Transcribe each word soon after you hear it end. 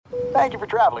Thank you for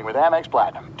traveling with Amex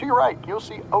Platinum. To your right, you'll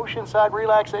see oceanside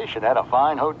relaxation at a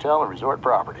fine hotel and resort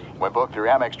property. When booked through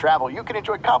Amex Travel, you can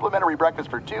enjoy complimentary breakfast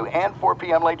for 2 and 4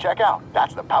 p.m. late checkout.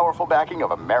 That's the powerful backing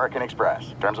of American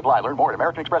Express. Terms apply. Learn more at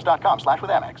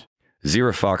americanexpress.com/withAmex.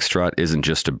 Zero Foxtrot isn't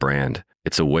just a brand,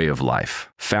 it's a way of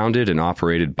life. Founded and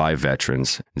operated by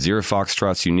veterans, Zero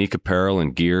Foxtrot's unique apparel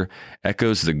and gear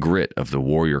echoes the grit of the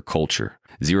warrior culture.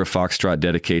 Zero Foxtrot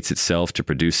dedicates itself to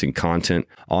producing content,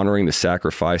 honoring the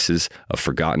sacrifices of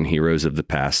forgotten heroes of the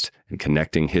past, and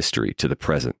connecting history to the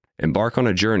present. Embark on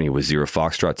a journey with Zero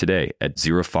Foxtrot today at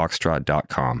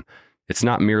zerofoxtrot.com. It's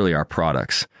not merely our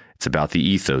products, it's about the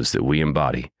ethos that we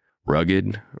embody.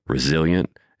 Rugged,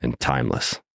 resilient, and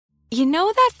timeless. You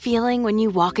know that feeling when you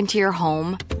walk into your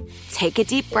home, take a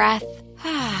deep breath,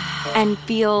 and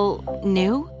feel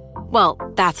new? Well,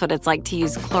 that's what it's like to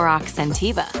use Clorox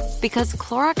Scentiva. Because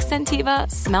Clorox Scentiva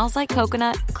smells like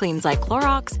coconut, cleans like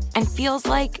Clorox, and feels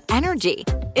like energy.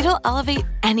 It'll elevate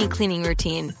any cleaning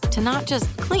routine to not just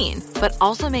clean, but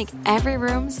also make every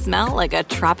room smell like a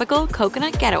tropical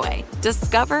coconut getaway.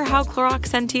 Discover how Clorox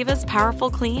Scentiva's powerful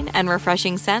clean and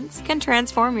refreshing scents can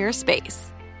transform your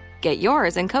space. Get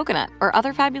yours in coconut or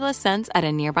other fabulous scents at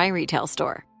a nearby retail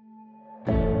store.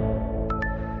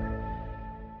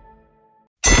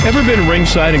 Ever been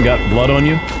ringside and got blood on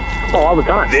you? Oh, all the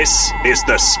time. This is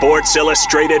the Sports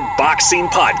Illustrated Boxing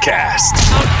Podcast.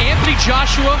 Anthony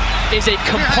Joshua is a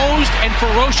composed and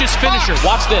ferocious finisher.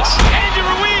 Watch this. Andy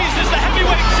Ruiz is the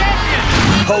heavyweight champion.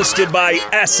 Hosted by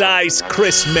SI's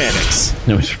Chris Mannix.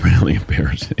 It was really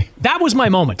embarrassing. That was my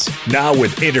moment. Now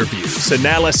with interviews,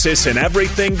 analysis, and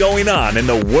everything going on in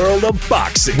the world of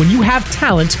boxing. When you have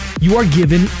talent, you are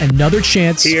given another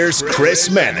chance. Here's Chris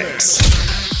Mannix.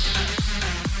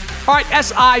 All right,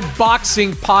 SI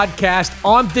Boxing Podcast.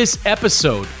 On this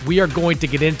episode, we are going to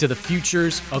get into the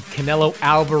futures of Canelo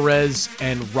Alvarez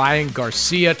and Ryan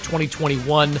Garcia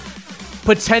 2021,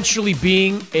 potentially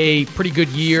being a pretty good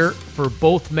year for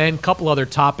both men. Couple other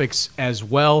topics as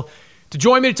well. To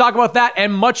join me to talk about that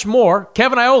and much more,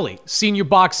 Kevin Iole, senior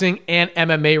boxing and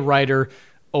MMA writer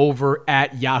over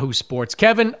at Yahoo Sports.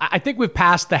 Kevin, I think we've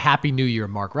passed the Happy New Year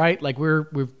mark, right? Like we're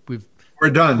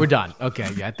done. We're done. Okay,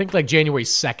 yeah. I think like January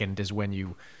 2nd is when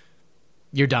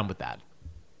you're done with that.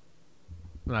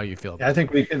 How you feel? I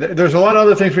think there's a lot of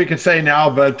other things we can say now,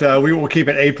 but we will keep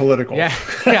it apolitical. Yeah.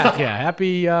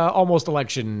 Happy almost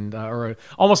election or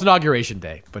almost inauguration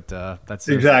day, but that's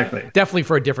exactly definitely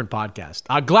for a different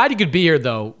podcast. Glad you could be here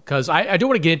though, because I do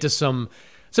want to get into some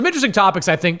interesting topics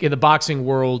I think in the boxing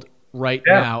world right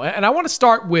now, and I want to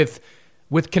start with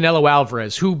Canelo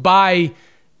Alvarez, who by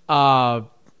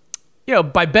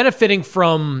benefiting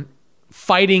from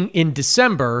fighting in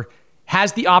December,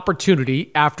 has the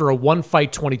opportunity after a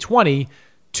one-fight 2020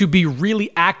 to be really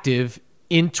active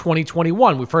in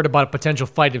 2021. We've heard about a potential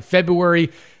fight in February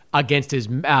against his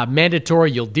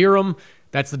mandatory Yildirim.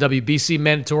 That's the WBC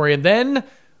mandatory. And then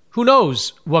who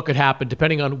knows what could happen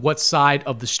depending on what side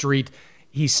of the street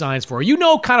he signs for. You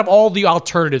know kind of all the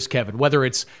alternatives, Kevin, whether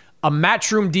it's a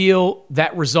Matchroom deal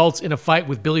that results in a fight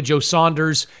with Billy Joe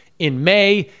Saunders in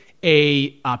May, a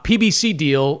PBC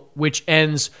deal, which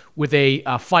ends with a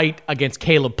fight against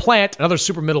Caleb Plant, another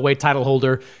super middleweight title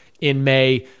holder, in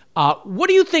May. What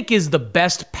do you think is the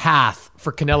best path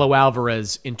for Canelo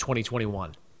Alvarez in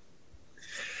 2021?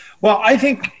 Well, I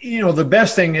think, the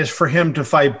best thing is for him to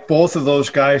fight both of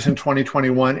those guys in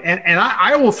 2021. And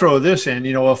I will throw this in,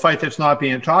 a fight that's not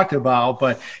being talked about,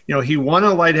 but, he won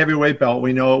a light heavyweight belt.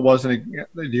 We know it wasn't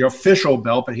the official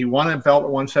belt, but he won a belt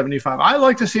at 175. I'd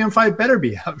like to see him fight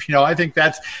Beterbiev. I think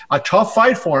that's a tough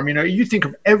fight for him. You think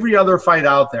of every other fight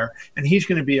out there, and he's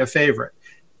going to be a favorite.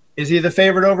 Is he the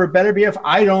favorite over Beterbiev?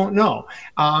 I don't know.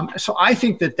 So I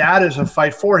think that is a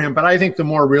fight for him, but I think the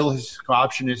more realistic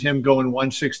option is him going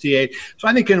 168. So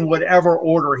I think in whatever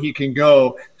order he can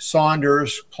go,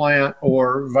 Saunders, Plant,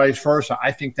 or vice versa,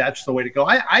 I think that's the way to go.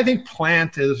 I think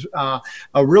Plant is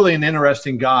really an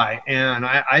interesting guy, and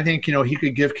I think, he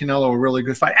could give Canelo a really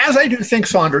good fight, as I do think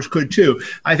Saunders could too.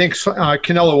 I think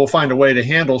Canelo will find a way to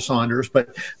handle Saunders, but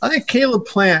I think Caleb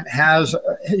Plant has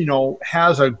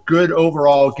a good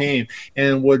overall game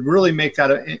and would really make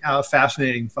that a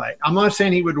fascinating fight. I'm not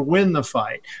saying he would win the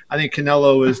fight. I think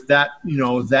Canelo is that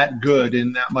good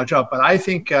and that much up, but I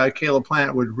think Caleb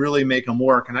Plant would really make him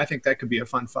work, and I think that could be a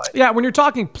fun fight. Yeah, when you're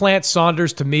talking Plant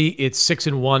Saunders, to me, it's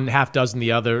 6-1, half dozen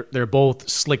the other. They're both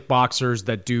slick boxers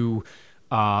that do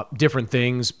different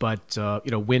things, but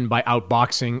win by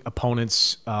outboxing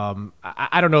opponents.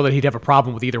 I don't know that he'd have a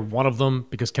problem with either one of them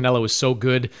because Canelo is so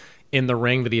good in the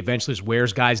ring that he eventually just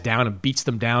wears guys down and beats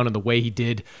them down in the way he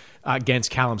did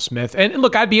against Callum Smith. And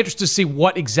look, I'd be interested to see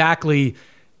what exactly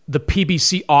the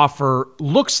PBC offer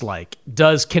looks like.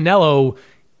 Does Canelo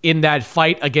in that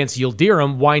fight against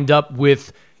Yildirim wind up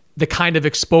with the kind of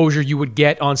exposure you would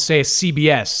get on, say, a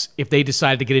CBS if they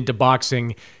decided to get into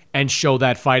boxing and show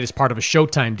that fight as part of a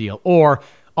Showtime deal, or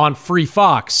on Free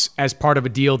Fox as part of a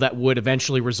deal that would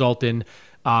eventually result in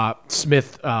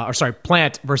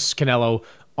Plant versus Canelo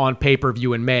on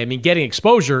pay-per-view in May? I mean, getting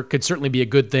exposure could certainly be a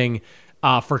good thing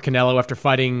for Canelo after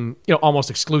fighting, almost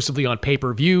exclusively on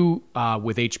pay-per-view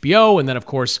with HBO, and then of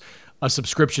course a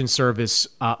subscription service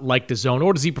like DAZN.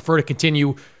 Or does he prefer to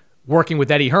continue working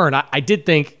with Eddie Hearn? I did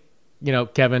think,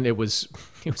 Kevin, it was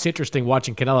interesting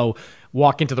watching Canelo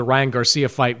walk into the Ryan Garcia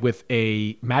fight with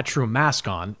a Matchroom mask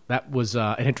on. That was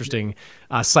an interesting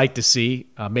sight to see.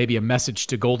 Maybe a message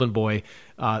to Golden Boy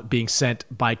being sent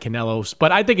by Canelo.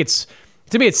 But I think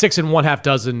to me, it's 6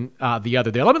 1/2 the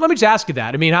other day. Let me just ask you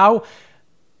that. I mean, how,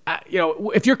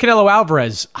 if you're Canelo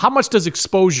Alvarez, how much does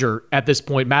exposure at this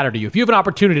point matter to you? If you have an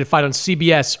opportunity to fight on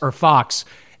CBS or Fox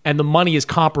and the money is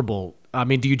comparable, I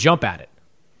mean, do you jump at it?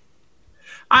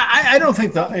 I don't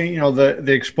think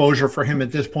the exposure for him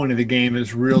at this point of the game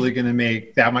is really going to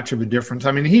make that much of a difference.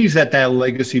 I mean, he's at that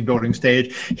legacy building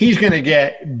stage. He's going to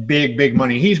get big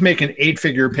money. He's making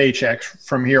 8-figure paychecks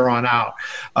from here on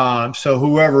out. So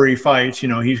whoever he fights,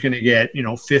 he's going to get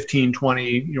 15,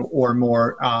 20, or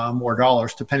more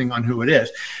dollars depending on who it is.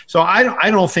 So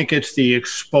I don't think it's the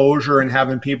exposure and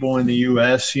having people in the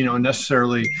U.S.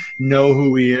 Necessarily know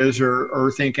who he is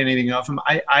or think anything of him.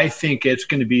 I think it's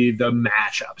going to be the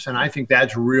match. And I think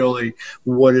that's really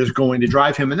what is going to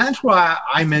drive him. And that's why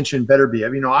I mentioned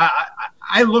Beterbiev.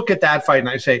 I look at that fight and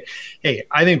I say, hey,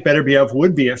 I think Beterbiev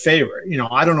would be a favorite.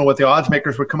 I don't know what the odds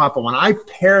makers would come up, but when I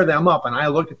pair them up and I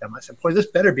look at them, I said, boy,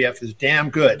 this Beterbiev is damn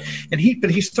good. But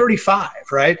he's 35,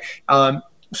 right?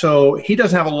 So he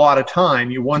doesn't have a lot of time.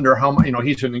 You wonder how much,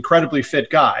 he's an incredibly fit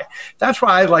guy. That's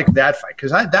why I like that fight,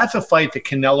 because that's a fight that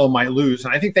Canelo might lose.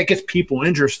 And I think that gets people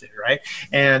interested, right?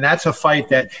 And that's a fight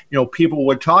that, people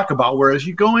would talk about. Whereas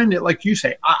you go in, like you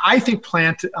say, I think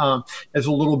Plant is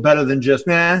a little better than just,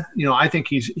 I think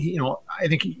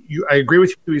I agree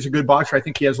with you. He's a good boxer. I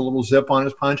think he has a little zip on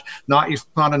his punch. He's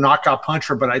not a knockout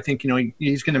puncher, but I think,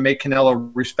 he's going to make Canelo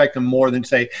respect him more than,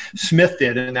 say, Smith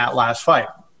did in that last fight.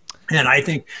 And I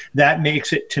think that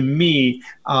makes it, to me,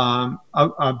 a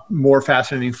more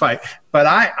fascinating fight. But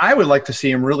I would like to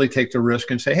see him really take the risk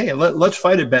and say, hey, let's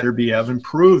fight a Beterbiev and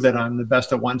prove that I'm the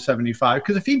best at 175.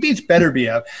 Because if he beats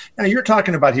Beterbiev, you're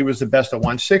talking about he was the best at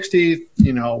 160,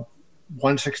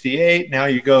 168. Now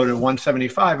you go to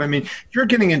 175. I mean, you're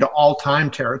getting into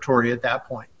all-time territory at that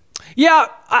point. Yeah,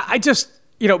 I just,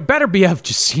 Beterbiev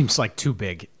just seems like too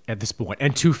big at this point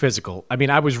and too physical. I mean,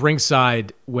 I was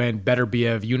ringside when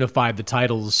Beterbiev unified the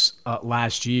titles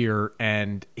last year,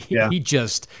 and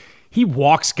he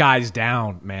walks guys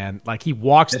down, man. Like, he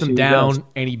walks them down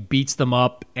and he beats them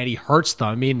up and he hurts them.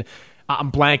 I mean, I'm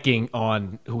blanking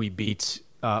on who he beat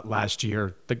last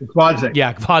year. Gvozdyk.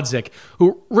 Yeah, Gvozdyk,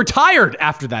 who retired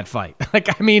after that fight.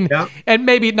 And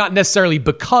maybe not necessarily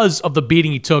because of the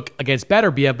beating he took against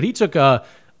Beterbiev, but he took a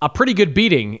pretty good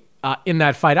beating in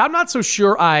that fight. I'm not so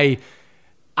sure I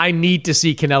need to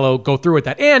see Canelo go through with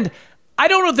that. And I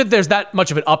don't know that there's that much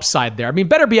of an upside there. I mean,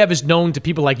 Beterbiev is known to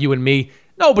people like you and me.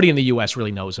 Nobody in the U.S.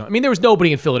 really knows him. I mean, there was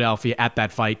nobody in Philadelphia at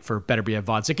that fight for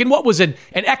Beterbiev-Gvozdyk in what was an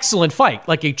excellent fight,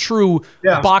 like a true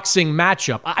boxing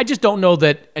matchup. I just don't know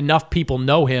that enough people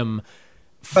know him.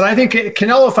 But I think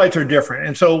Canelo fights are different.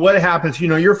 And so what happens,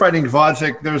 you're fighting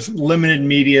Gvozdyk, there's limited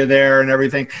media there and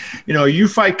everything. You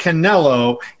fight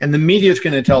Canelo and the media is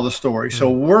going to tell the story.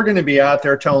 So we're going to be out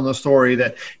there telling the story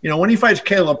that, when he fights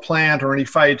Caleb Plant or when he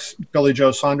fights Billy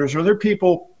Joe Saunders, are there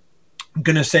people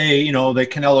going to say, that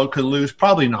Canelo could lose?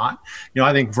 Probably not.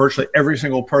 I think virtually every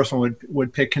single person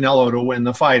would pick Canelo to win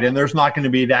the fight. And there's not going to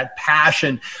be that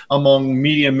passion among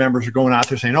media members who are going out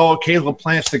there saying, oh, Caleb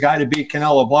Plant's the guy to beat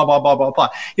Canelo, blah, blah, blah, blah, blah.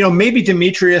 Maybe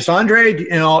Demetrius Andre,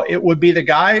 it would be the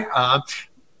guy.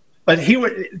 But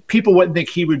people wouldn't think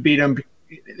he would beat him.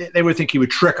 They would think he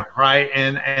would trick him, right?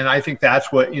 And I think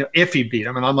that's what, if he beat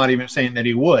him, and I'm not even saying that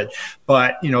he would,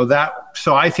 but,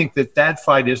 so I think that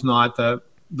fight is not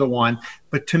the one.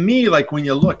 But to me, like, when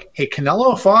you look, hey,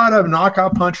 Canelo fought a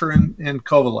knockout puncher in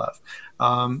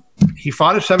Kovalev. He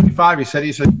fought at 75. He said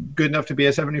he's good enough to be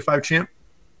a 75 champ.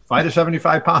 Fight a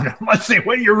 75-pounder. Let's see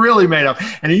what you're really made of.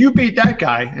 And you beat that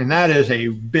guy, and that is a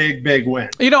big win.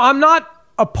 I'm not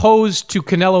opposed to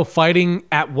Canelo fighting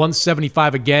at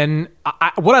 175 again.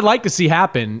 What I'd like to see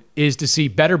happen is to see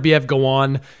Beterbiev go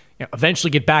on,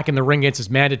 eventually get back in the ring against his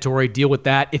mandatory, deal with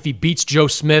that. If he beats Joe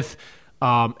Smith,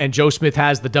 and Joe Smith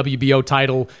has the WBO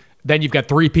title, then you've got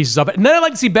 3 pieces of it. And then I'd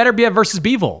like to see Beterbiev versus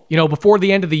Bivol, before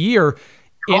the end of the year.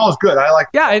 It's good. I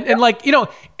like that. Yeah, and like,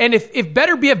 and if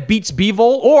Beterbiev beats Bivol,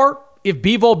 or if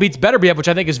Bivol beats Beterbiev, which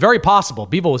I think is very possible.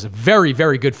 Bivol is a very,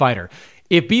 very good fighter.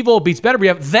 If Bivol beats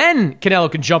Beterbiev, then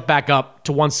Canelo can jump back up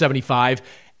to 175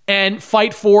 and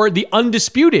fight for the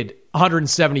undisputed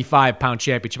 175-pound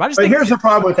championship. But here's the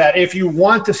problem with that. If you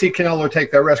want to see Canelo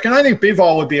take that risk, and I think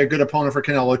Bivol would be a good opponent for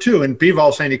Canelo too, and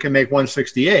Bivol saying he can make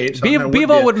 168. So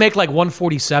Bivol would make like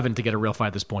 147 to get a real fight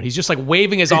at this point. He's just like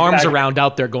waving his arms around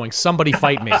out there going, somebody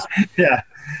fight me. Yeah.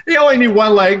 You only need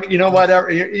one leg,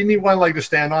 whatever. You need one leg to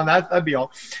stand on. That'd be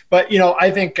all. But,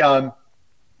 I think,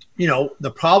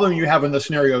 the problem you have in the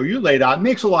scenario you laid out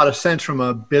makes a lot of sense from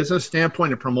a business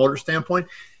standpoint, a promoter standpoint.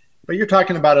 But you're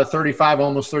talking about a 35,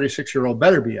 almost 36-year-old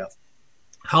Beterbiev.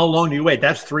 How long do you wait?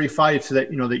 That's 3 fights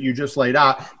that you just laid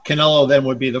out. Canelo then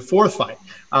would be the 4th fight.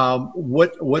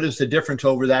 What is the difference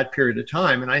over that period of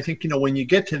time? And I think, when you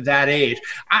get to that age,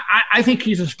 I think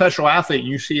he's a special athlete.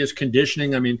 You see his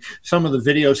conditioning. I mean, some of the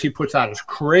videos he puts out is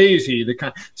crazy.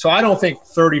 So I don't think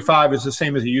 35 is the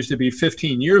same as it used to be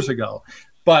 15 years ago.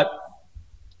 But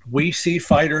we see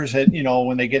fighters that,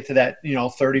 when they get to that,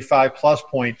 35 plus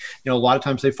point, a lot of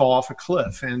times they fall off a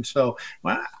cliff. And so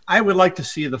I would like to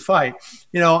see the fight.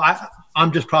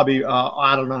 I'm just probably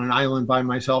out on an island by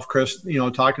myself, Chris,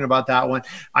 talking about that one.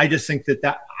 I just think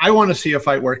that I want to see a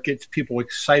fight where it gets people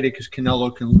excited because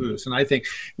Canelo can lose. And I think,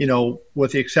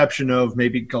 with the exception of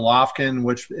maybe Golovkin,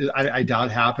 which I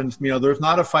doubt happens, there's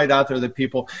not a fight out there that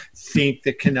people think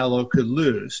that Canelo could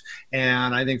lose.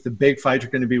 And I think the big fights are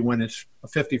going to be when it's a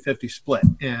 50-50 split.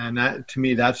 And that, to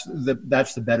me, that's the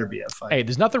Beterbiev fight. Hey,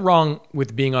 there's nothing wrong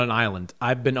with being on an island.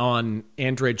 I've been on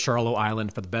Andrade Charlo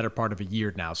Island for the better part of a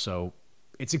year now, so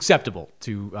it's acceptable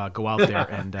to go out there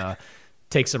and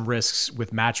take some risks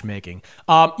with matchmaking.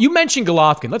 You mentioned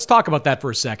Golovkin. Let's talk about that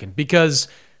for a second, because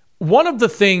one of the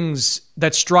things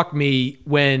that struck me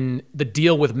when the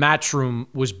deal with Matchroom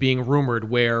was being rumored,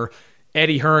 where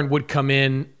Eddie Hearn would come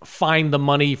in, find the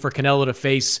money for Canelo to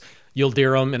face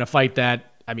Yildirim in a fight that,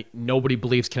 nobody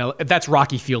believes Canelo. That's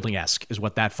Rocky Fielding-esque is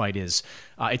what that fight is.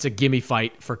 It's a gimme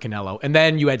fight for Canelo. And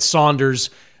then you had Saunders,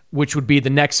 which would be the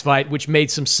next fight, which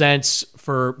made some sense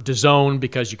for DAZN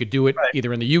because you could do it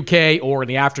either in the UK or in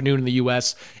the afternoon in the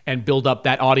US and build up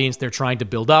that audience they're trying to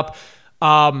build up.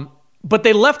 But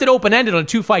they left it open-ended on a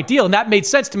 2-fight deal, and that made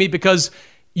sense to me because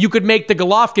you could make the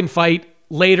Golovkin fight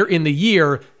later in the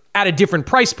year at a different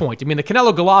price point. The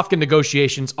Canelo-Golovkin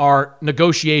negotiations are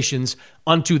negotiations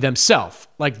unto themselves.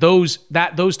 Like those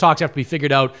talks have to be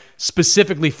figured out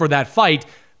specifically for that fight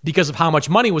because of how much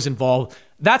money was involved.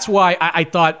 That's why I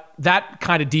thought that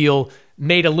kind of deal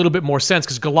made a little bit more sense,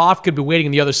 because Golovkin could be waiting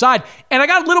on the other side. And I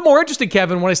got a little more interested,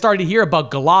 Kevin, when I started to hear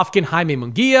about Golovkin, Jaime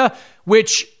Munguia,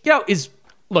 which,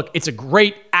 it's a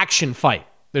great action fight.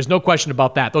 There's no question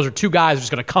about that. Those are 2 guys who are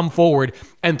just going to come forward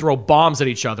and throw bombs at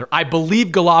each other. I believe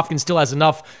Golovkin still has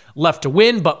enough left to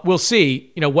win, but we'll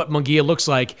see, what Munguia looks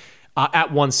like at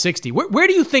 160. Where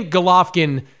do you think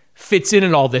Golovkin fits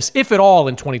in all this, if at all,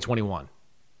 in 2021?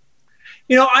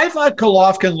 I thought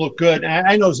Golovkin looked good.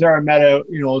 I know Zarameta,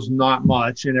 is not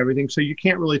much and everything, so you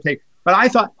can't really take. But I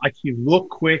thought he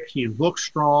looked quick, he looked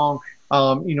strong.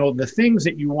 The things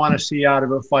that you want to see out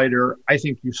of a fighter, I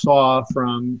think you saw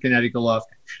from Gennady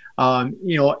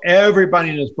Golovkin. Everybody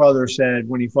and his brother said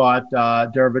when he fought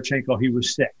Derevchenko, he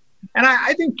was sick. And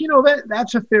I think,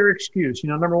 that's a fair excuse.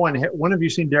 Number one, when have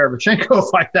you seen Derevchenko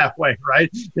fight that way, right?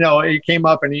 He came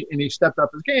up and he stepped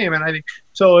up his game. And I think,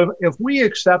 so if we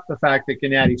accept the fact that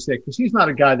Gennady's sick, because he's not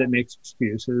a guy that makes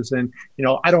excuses. And,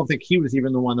 I don't think he was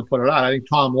even the one that put it out. I think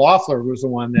Tom Loeffler was the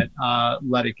one that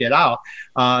let it get out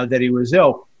that he was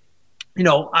ill.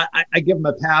 I give him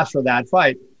a pass for that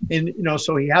fight. And,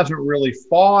 so he hasn't really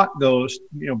fought those,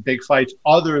 big fights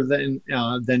other than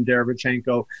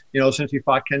Derevchenko, since he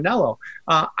fought Canelo.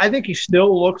 I think he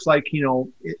still looks like,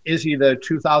 is he the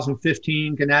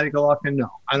 2015 Gennady Golovkin? No,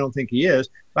 I don't think he is.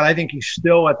 But I think he's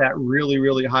still at that really,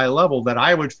 really high level that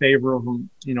I would favor him,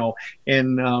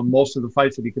 in most of the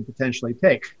fights that he could potentially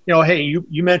take. Hey,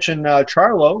 you mentioned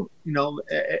Charlo.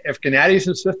 If Gennady's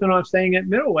insistent on staying at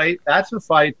middleweight, that's a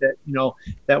fight that,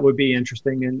 that would be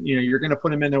interesting. And, you're going to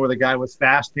put him in there with a guy with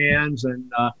fast hands. And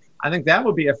I think that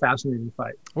would be a fascinating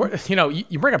fight.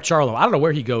 You bring up Charlo. I don't know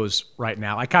where he goes right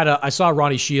now. I saw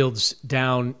Ronnie Shields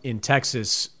down in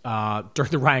Texas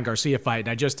during the Ryan Garcia fight, and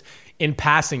I just, in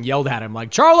passing, yelled at him like,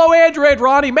 Charlo Andrade,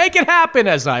 Ronnie, make it happen,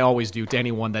 as I always do to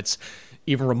anyone that's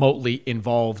even remotely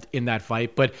involved in that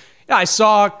fight. But I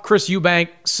saw Chris Eubank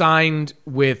signed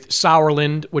with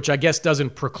Sauerland, which I guess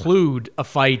doesn't preclude a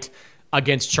fight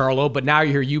against Charlo, but now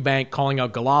you hear Eubank calling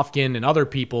out Golovkin and other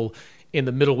people in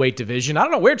the middleweight division. I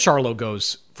don't know where Charlo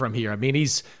goes from here. I mean,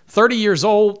 he's 30 years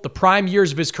old, the prime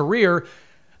years of his career.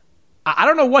 I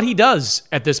don't know what he does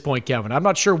at this point, Kevin. I'm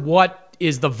not sure what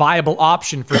is the viable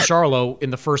option for Charlo in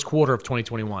the first quarter of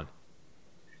 2021.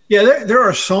 Yeah, there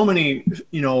are so many,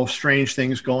 strange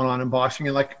things going on in boxing.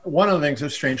 And like one of the things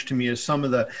that's strange to me is some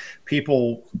of the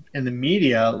people in the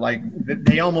media, like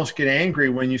they almost get angry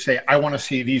when you say, I want to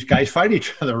see these guys fight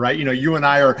each other, right? You and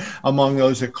I are among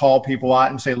those that call people out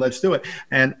and say, let's do it.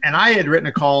 And I had written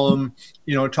a column,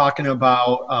 talking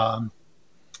about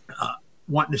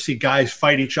wanting to see guys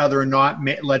fight each other and not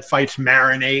let fights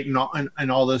marinate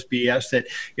and all this BS that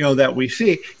that we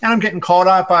see. And I'm getting called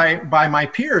out by my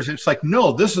peers. It's like,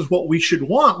 no, this is what we should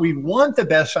want. We want the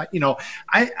best.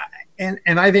 And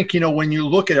I think when you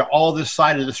look at all this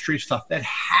side of the street stuff, that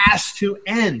has to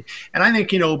end. And I think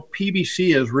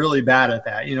PBC is really bad at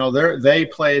that. They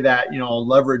play that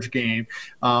leverage game.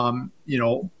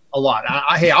 A lot.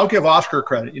 I'll give Oscar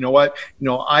credit. You know what?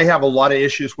 I have a lot of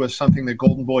issues with something that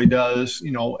Golden Boy does,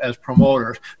 as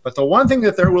promoters. But the one thing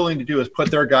that they're willing to do is put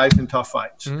their guys in tough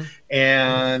fights. Mm-hmm.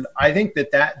 And I think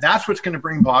that's what's going to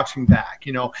bring boxing back.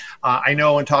 I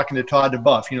know in talking to Todd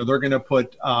DeBuff, they're going to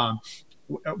put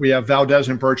we have Valdez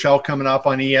and Burchell coming up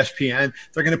on ESPN.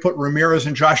 They're going to put Ramirez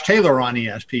and Josh Taylor on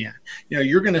ESPN.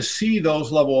 You're going to see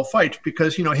those level of fights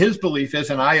because, his belief is,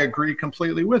 and I agree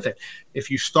completely with it, if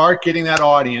you start getting that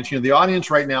audience, the audience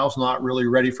right now is not really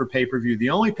ready for pay-per-view. The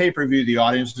only pay-per-view the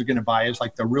audience is going to buy is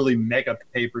like the really mega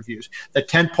pay-per-views, the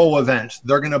tentpole events.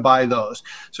 They're going to buy those.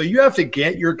 So you have to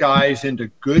get your guys into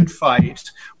good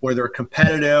fights where they're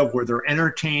competitive, where they're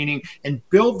entertaining, and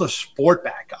build the sport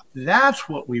back up. That's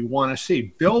what we want to see.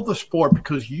 Build the sport,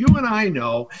 because you and I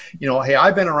know, hey,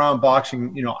 I've been around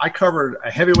boxing. I covered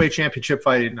a heavyweight championship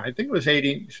fight in, I think it was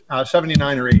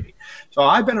 79 or 80. So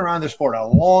I've been around this sport a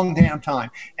long damn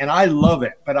time, and I love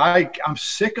it. But I'm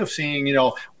sick of seeing,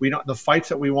 the fights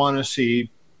that we want to see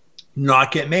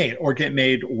not get made or get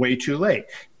made way too late.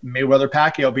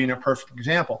 Mayweather-Pacquiao being a perfect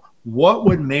example. What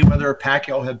would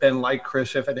Mayweather-Pacquiao have been like,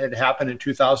 Chris, if it had happened in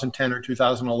 2010 or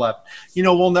 2011?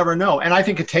 We'll never know. And I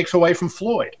think it takes away from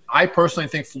Floyd. I personally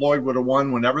think Floyd would have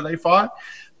won whenever they fought.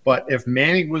 But if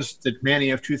Manny was the Manny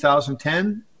of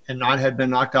 2010 and not had been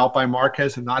knocked out by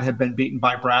Marquez and not had been beaten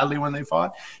by Bradley when they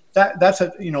fought, that's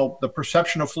the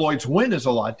perception of Floyd's win is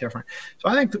a lot different. So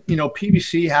I think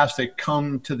PBC has to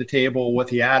come to the table with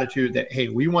the attitude that, hey,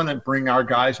 we want to bring our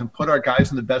guys and put our guys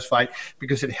in the best fight,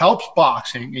 because it helps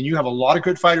boxing. And you have a lot of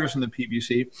good fighters in the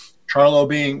PBC, Charlo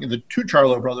being the two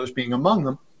Charlo brothers being among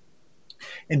them,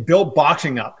 and build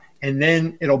boxing up. And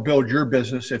then it'll build your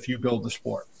business if you build the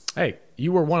sport. Hey,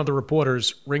 you were one of the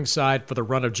reporters ringside for the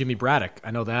run of Jimmy Braddock.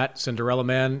 I know that, Cinderella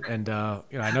Man, and I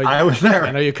know I was there.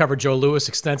 I know you covered Joe Louis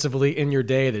extensively in your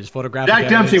day. There's photographic Jack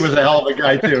evidence. Dempsey was a hell of a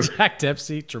guy too. Jack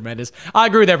Dempsey, tremendous. I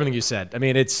agree with everything you said. I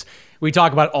mean, we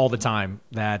talk about it all the time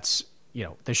that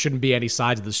there shouldn't be any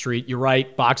sides of the street. You're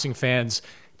right, boxing fans.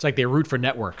 It's like they root for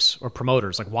networks or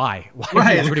promoters. Like, why?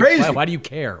 Right, it's crazy. Why do you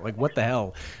care? Like, what the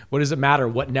hell? What does it matter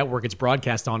what network it's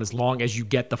broadcast on as long as you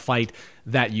get the fight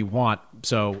that you want?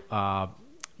 So,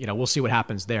 we'll see what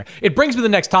happens there. It brings me to the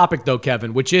next topic, though,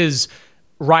 Kevin, which is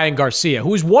Ryan Garcia,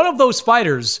 who is one of those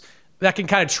fighters that can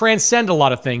kind of transcend a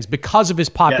lot of things because of his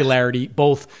popularity,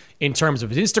 both in terms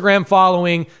of his Instagram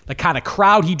following, the kind of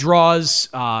crowd he draws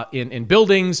in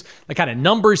buildings, the kind of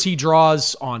numbers he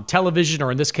draws on television,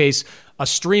 or in this case, a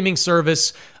streaming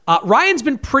service. Ryan's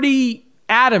been pretty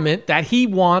adamant that he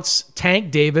wants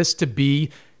Tank Davis to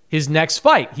be his next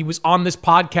fight. He was on this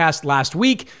podcast last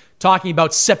week talking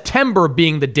about September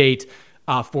being the date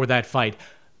for that fight.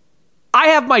 I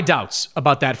have my doubts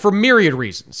about that for myriad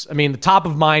reasons. I mean, the top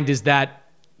of mind is that,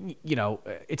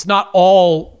 it's not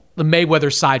all the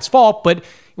Mayweather side's fault, but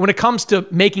when it comes to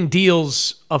making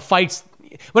deals of fights,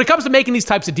 when it comes to making these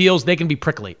types of deals, they can be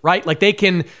prickly, right? Like they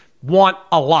can want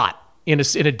a lot in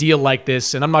a deal like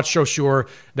this, and I'm not so sure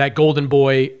that Golden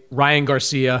Boy Ryan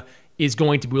Garcia is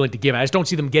going to be willing to give it. I just don't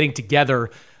see them getting together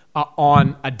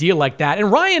on a deal like that.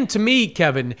 And Ryan, to me,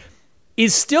 Kevin,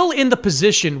 is still in the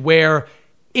position where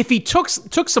if he took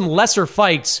some lesser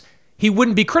fights, he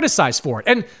wouldn't be criticized for it.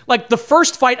 And like the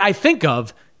first fight I think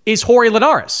of is Jorge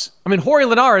Linares. I mean, Jorge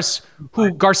Linares,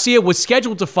 who Garcia was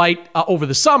scheduled to fight over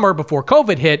the summer before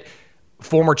COVID hit,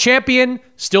 former champion,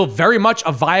 still very much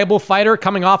a viable fighter,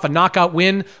 coming off a knockout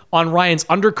win on Ryan's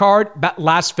undercard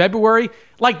last February.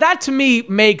 Like that to me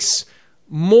makes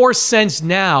more sense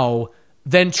now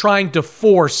than trying to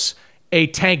force a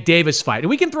Tank Davis fight. And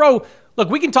we can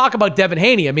talk about Devin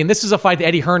Haney. I mean, this is a fight that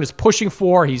Eddie Hearn is pushing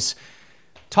for. He's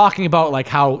talking about like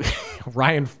how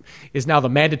Ryan is now the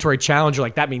mandatory challenger.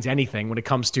 Like that means anything when it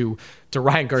comes to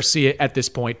Ryan Garcia at this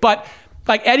point. But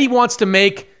like Eddie wants to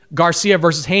make Garcia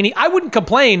versus Haney. I wouldn't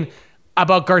complain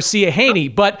about Garcia-Haney,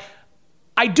 but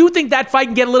I do think that fight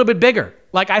can get a little bit bigger.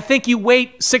 Like I think you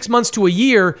wait 6 months to a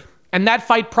year, and that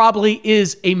fight probably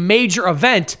is a major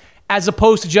event as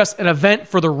opposed to just an event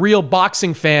for the real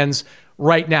boxing fans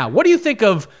right now. What do you think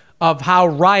of how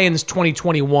Ryan's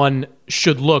 2021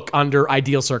 should look under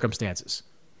ideal circumstances?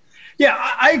 Yeah,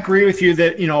 I agree with you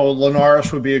that,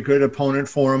 Linares would be a good opponent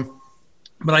for him.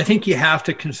 But I think you have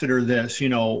to consider this,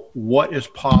 what is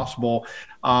possible.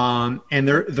 And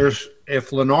there's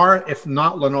if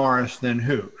not Linares, then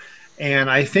who? And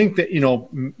I think that,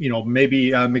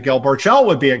 maybe Miguel Borchell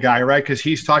would be a guy, right? Because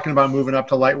he's talking about moving up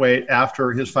to lightweight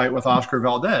after his fight with Oscar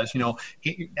Valdez.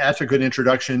 That's a good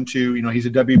introduction to, he's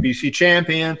a WBC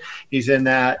champion. He's in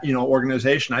that,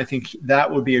 organization. I think that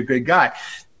would be a good guy.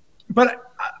 But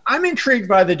I'm intrigued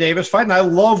by the Davis fight, and I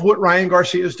love what Ryan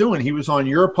Garcia is doing. He was on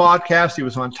your podcast. He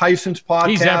was on Tyson's podcast.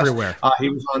 He's everywhere. He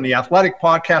was on the Athletic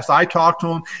podcast. I talked to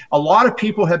him. A lot of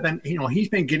people have been, he's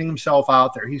been getting himself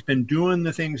out there. He's been doing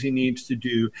the things he needs to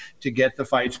do to get the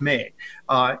fights made.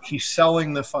 He's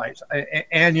selling the fights.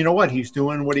 And you know what? He's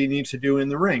doing what he needs to do in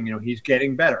the ring. He's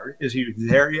getting better. Is he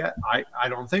there yet? I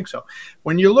don't think so.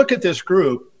 When you look at this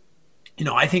group,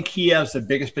 I think he has the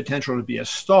biggest potential to be a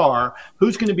star.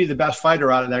 Who's going to be the best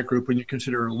fighter out of that group when you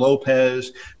consider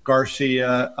Lopez,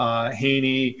 Garcia,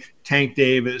 Haney, Tank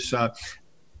Davis? I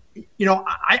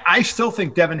still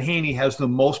think Devin Haney has the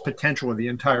most potential of the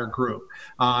entire group.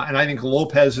 And I think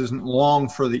Lopez isn't long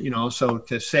for so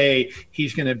to say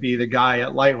he's going to be the guy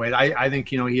at lightweight, I think,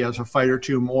 he has a fight or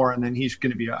two more, and then he's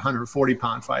going to be a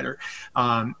 140-pound fighter.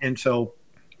 And so,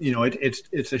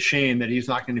 it's a shame that he's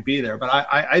not going to be there. But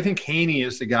I think Haney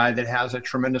is the guy that has a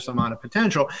tremendous amount of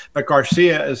potential. But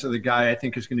Garcia is the guy I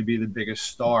think is going to be the biggest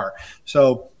star.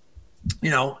 So,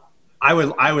 I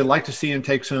would like to see him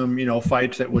take some,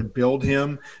 fights that would build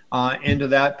him into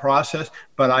that process.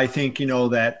 But I think,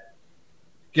 that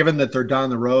given that they're down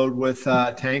the road with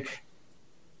Tank,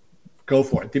 go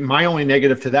for it. My only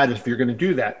negative to that is if you're going to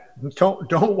do that,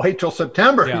 don't wait till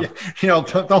September. Yeah.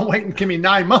 Don't wait and give me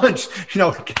 9 months.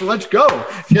 Let's go.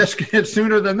 Just get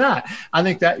sooner than that. I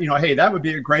think that hey, that would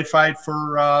be a great fight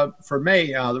for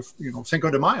May.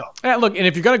 Cinco de Mayo. Yeah, look, and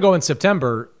if you're going to go in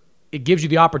September, it gives you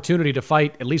the opportunity to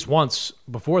fight at least once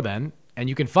before then, and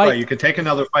you can fight. Right, you can take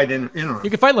another fight in. You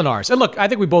can fight Linares, and look, I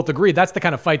think we both agree that's the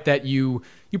kind of fight that you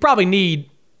probably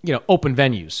need. Open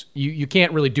venues. You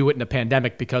can't really do it in a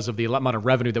pandemic because of the amount of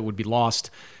revenue that would be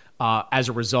lost as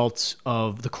a result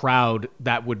of the crowd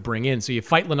that would bring in. So you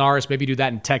fight Linares, maybe do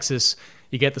that in Texas.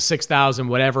 You get the 6,000,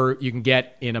 whatever you can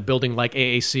get in a building like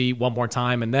AAC one more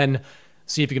time, and then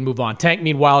see if you can move on. Tank,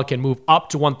 meanwhile, can move up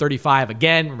to 135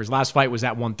 again. Remember, his last fight was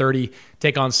at 130.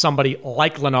 Take on somebody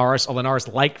like Linares, a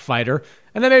Linares-like fighter,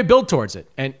 and then maybe build towards it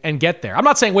and get there. I'm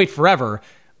not saying wait forever,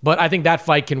 but I think that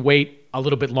fight can wait a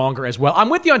little bit longer as well. I'm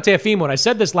with you on Teofimo, and I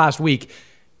said this last week.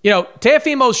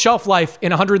 Teofimo's shelf life in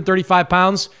 135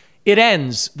 pounds, it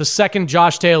ends the second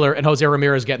Josh Taylor and Jose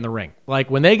Ramirez get in the ring. Like,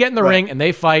 when they get in the ring and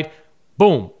they fight,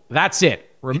 boom, that's it.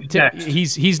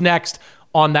 He's next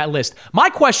on that list. My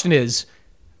question is,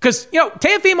 because,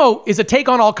 Teofimo is a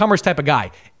take-on-all-comers type of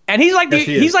guy. And he's like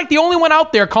the only one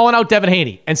out there calling out Devin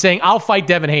Haney and saying, I'll fight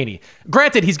Devin Haney.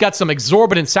 Granted, he's got some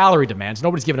exorbitant salary demands.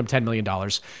 Nobody's giving him $10 million.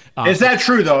 Is that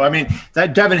true, though? I mean,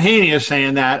 that Devin Haney is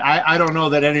saying that. I don't know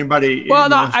that anybody. Well,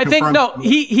 no, I think, no,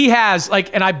 he has,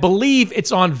 and I believe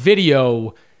it's on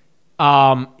video.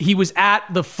 He was at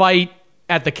the fight,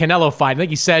 at the Canelo fight. I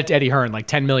think he said to Eddie Hearn, like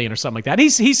 $10 million or something like that.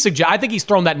 I think he's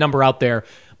thrown that number out there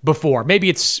before. Maybe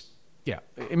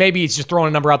he's just throwing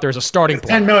a number out there as a starting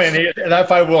point. $10 million. That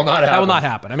fight will not happen. That will not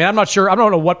happen. I mean, I'm not sure. I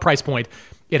don't know what price point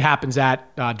it happens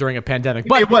at during a pandemic.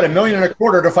 But $1.25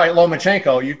 million to fight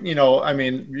Lomachenko?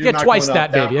 You get twice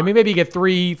that, maybe. I mean, maybe you get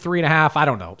three and a half. I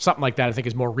don't know, something like that. I think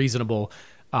is more reasonable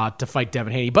to fight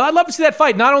Devin Haney. But I'd love to see that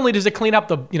fight. Not only does it clean up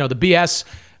the BS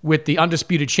with the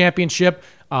undisputed championship,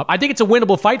 I think it's a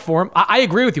winnable fight for him. I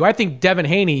agree with you. I think Devin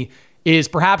Haney is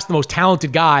perhaps the most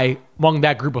talented guy among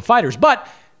that group of fighters, but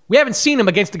we haven't seen him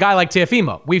against a guy like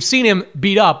Teofimo. We've seen him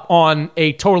beat up on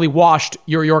a totally washed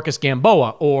Yuriorkis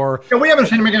Gamboa, we haven't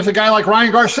seen him against a guy like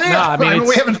Ryan Garcia. No,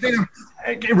 we haven't seen him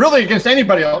really against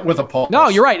anybody with a pulse. No,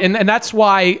 you're right, and that's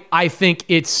why I think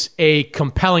it's a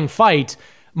compelling fight.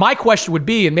 My question would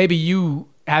be, and maybe you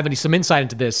have some insight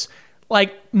into this,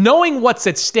 like knowing what's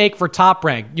at stake for Top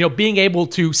Rank, being able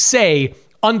to say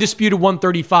undisputed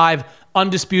 135,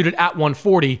 undisputed at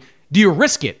 140. Do you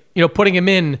risk it? Putting him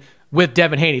in with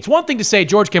Devin Haney. It's one thing to say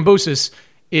George Kambosos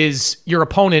is your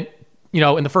opponent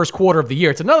in the first quarter of the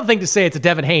year. It's another thing to say it's a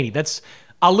Devin Haney. That's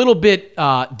a little bit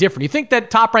different. You think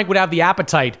that Top Rank would have the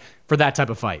appetite for that type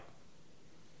of fight?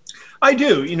 I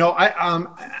do.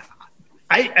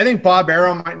 I think Bob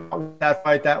Arum might not want that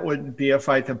fight. That would be a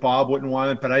fight that Bob wouldn't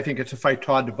want, but I think it's a fight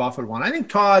Todd DeBuff would want. I think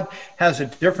Todd has a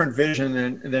different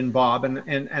vision than Bob,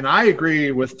 and I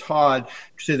agree with Todd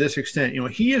to this extent.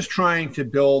 He is trying to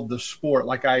build the sport,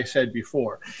 like I said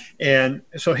before, and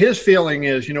so his feeling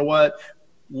is,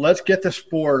 let's get the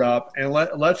sport up and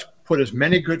let's put as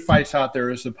many good fights out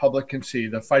there as the public can see,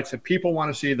 the fights that people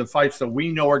want to see, the fights that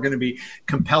we know are going to be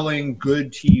compelling,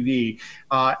 good TV,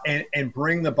 and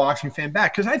bring the boxing fan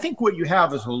back. Because I think what you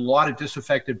have is a lot of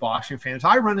disaffected boxing fans.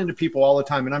 I run into people all the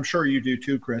time, and I'm sure you do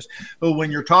too, Chris, who when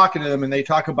you're talking to them and they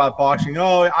talk about boxing,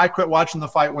 I quit watching the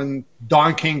fight when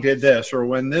Don King did this or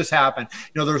when this happened.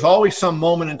 There's always some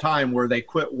moment in time where they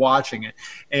quit watching it.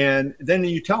 And then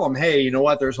you tell them, hey, you know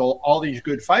what, there's all these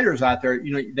good fighters out there,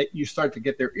 that you start to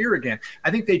get their ear again. I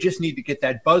think they just need to get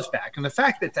that buzz back. And the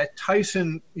fact that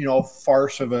Tyson,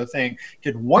 farce of a thing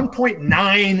did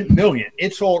 1.9 million,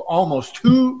 it sold almost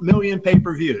 2 million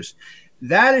pay-per-views.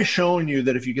 That is showing you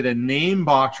that if you get a name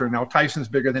boxer, now Tyson's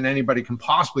bigger than anybody can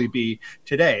possibly be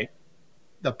today,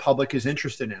 the public is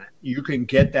interested in it. You can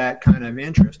get that kind of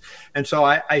interest. And so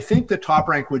I think the Top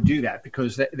Rank would do that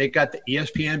because they got the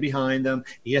ESPN behind them.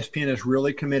 ESPN is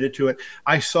really committed to it.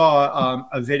 I saw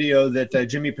a video that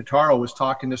Jimmy Pitaro was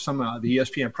talking to the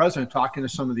ESPN president, talking to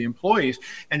some of the employees,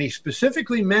 and he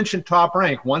specifically mentioned Top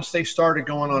Rank once they started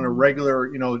going on a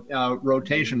regular,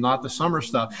 rotation, not the summer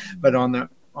stuff, but on the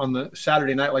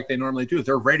Saturday night like they normally do,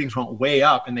 their ratings went way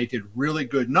up and they did really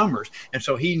good numbers. And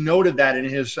so he noted that in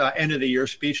his end of the year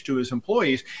speech to his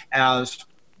employees as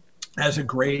a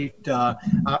great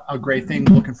thing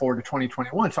looking forward to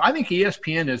 2021. So I think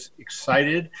ESPN is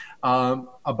excited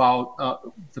about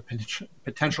the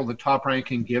potential that Top Rank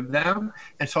can give them.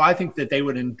 And so I think that they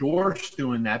would endorse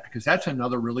doing that because that's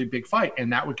another really big fight.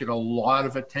 And that would get a lot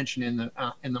of attention in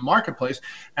the marketplace.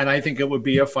 And I think it would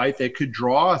be a fight that could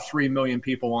draw 3 million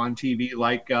people on TV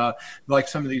like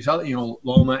some of these other,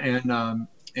 Loma and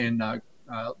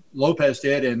Lopez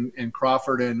did and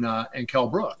Crawford and Kell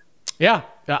Brook. Yeah,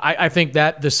 I think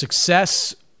that the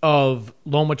success of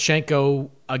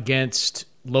Lomachenko against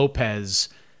Lopez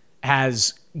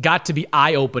has got to be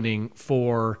eye-opening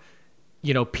for,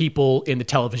 people in the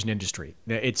television industry.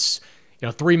 It's,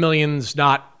 3 million's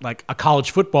not like a college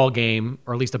football game,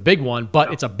 or at least a big one,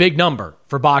 but it's a big number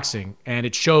for boxing. And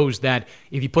it shows that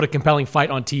if you put a compelling fight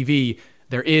on TV,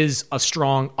 there is a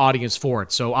strong audience for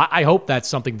it. So I hope that's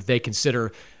something that they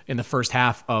consider in the first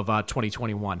half of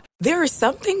 2021. There are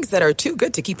some things that are too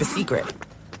good to keep a secret.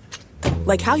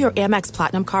 Like how your Amex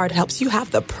Platinum card helps you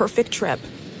have the perfect trip.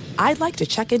 I'd like to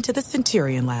check into the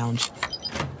Centurion Lounge.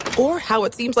 Or how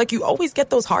it seems like you always get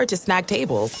those hard-to-snag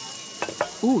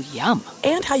tables. Ooh, yum.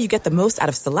 And how you get the most out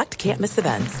of select can't-miss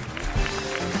events.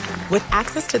 With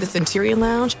access to the Centurion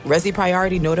Lounge, Resi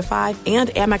Priority Notified, and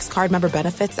Amex card member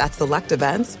benefits at select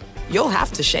events, you'll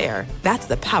have to share. That's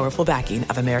the powerful backing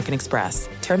of American Express.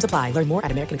 Terms apply. Learn more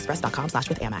at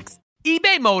americanexpress.com/withAmex.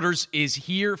 eBay Motors is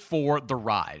here for the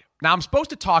ride. Now, I'm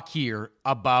supposed to talk here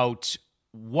about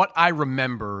what I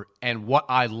remember and what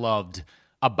I loved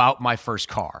about my first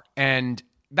car. And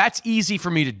that's easy for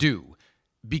me to do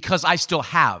because I still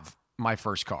have my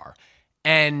first car.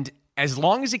 And as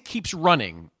long as it keeps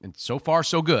running, and so far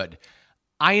so good,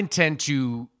 I intend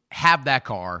to have that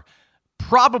car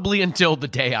probably until the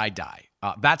day I die.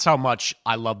 That's how much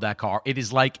I love that car. It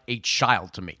is like a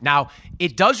child to me. Now,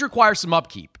 it does require some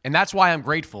upkeep, and that's why I'm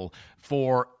grateful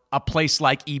for a place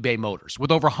like eBay Motors.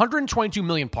 With over 122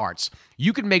 million parts,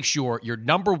 you can make sure your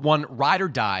number one ride or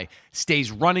die stays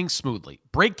running smoothly.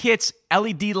 Brake kits,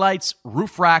 LED lights,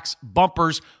 roof racks,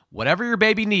 bumpers, whatever your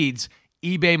baby needs,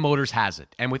 eBay Motors has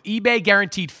it. And with eBay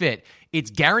Guaranteed Fit,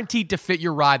 it's guaranteed to fit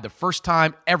your ride the first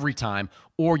time, every time,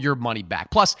 or your money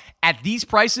back. Plus, at these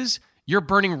prices, you're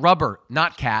burning rubber,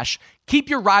 not cash. Keep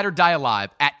your ride or die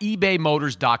alive at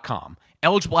ebaymotors.com.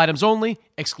 Eligible items only.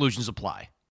 Exclusions apply.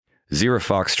 Zero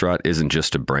Foxtrot isn't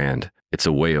just a brand, it's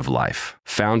a way of life.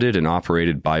 Founded and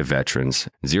operated by veterans,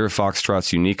 Zero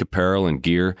Foxtrot's unique apparel and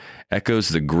gear echoes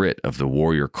the grit of the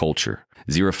warrior culture.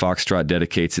 Zero Foxtrot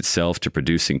dedicates itself to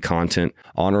producing content,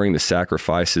 honoring the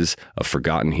sacrifices of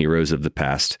forgotten heroes of the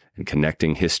past, and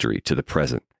connecting history to the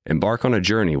present. Embark on a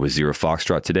journey with Zero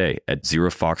Foxtrot today at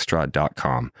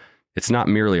zerofoxtrot.com. It's not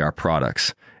merely our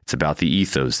products, it's about the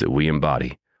ethos that we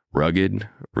embody. Rugged,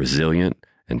 resilient,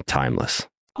 and timeless.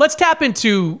 Let's tap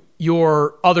into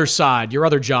your other side, your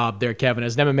other job there, Kevin,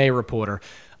 as an MMA reporter.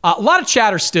 A lot of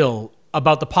chatter still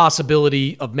about the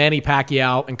possibility of Manny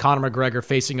Pacquiao and Conor McGregor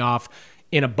facing off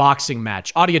in a boxing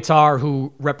match. Audiotar,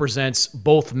 who represents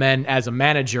both men as a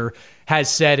manager, has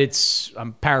said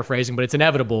I'm paraphrasing, but it's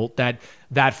inevitable that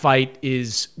fight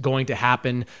is going to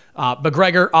happen.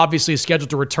 McGregor obviously is scheduled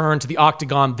to return to the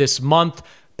octagon this month.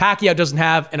 Pacquiao doesn't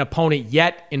have an opponent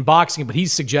yet in boxing, but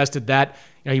he's suggested that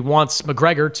he wants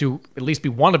McGregor to at least be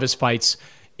one of his fights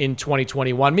in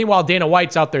 2021. Meanwhile, Dana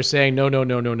White's out there saying, no.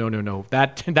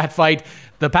 That fight,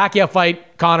 the Pacquiao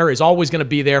fight, Conor, is always going to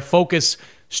be there. Focus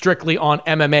strictly on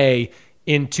MMA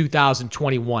in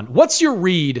 2021. What's your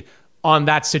read on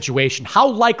that situation? How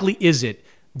likely is it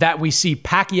that we see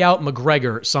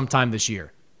Pacquiao-McGregor sometime this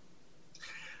year?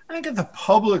 I think if the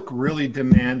public really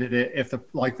demanded it,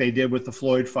 like they did with the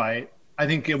Floyd fight, I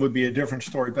think it would be a different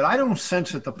story. But I don't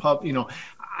sense that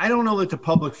I don't know that the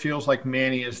public feels like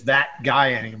Manny is that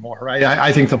guy anymore, right?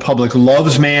 I think the public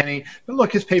loves Manny. But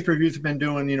look, his pay-per-views have been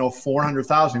doing,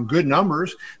 400,000, good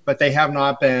numbers, but they have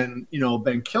not been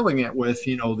killing it with,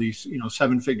 these,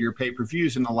 7-figure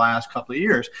pay-per-views in the last couple of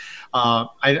years.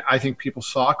 I think people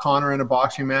saw Conor in a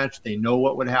boxing match. They know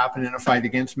what would happen in a fight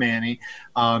against Manny.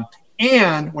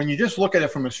 And when you just look at it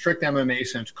from a strict MMA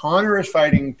sense, Conor is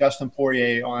fighting Dustin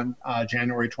Poirier on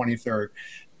January 23rd.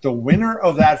 The winner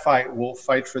of that fight will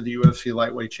fight for the UFC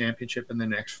Lightweight Championship in the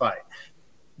next fight.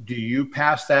 Do you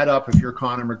pass that up if you're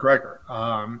Conor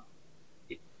McGregor?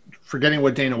 Forgetting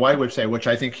what Dana White would say, which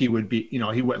I think he would be,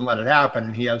 he wouldn't let it happen,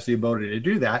 and he has the ability to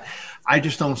do that. I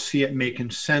just don't see it making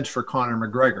sense for Conor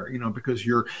McGregor, because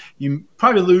you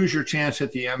probably lose your chance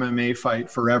at the MMA fight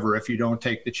forever if you don't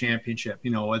take the championship.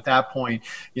 At that point,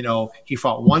 he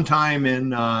fought one time in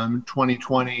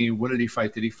 2020. What did he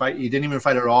fight? He didn't even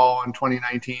fight at all in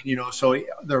 2019. So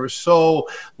there was so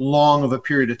long of a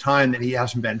period of time that he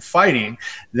hasn't been fighting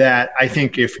that I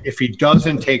think if he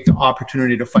doesn't take the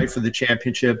opportunity to fight for the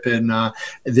championship in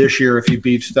this year, if he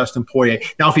beats Dustin Poirier.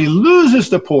 Now, if he loses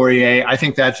to Poirier, I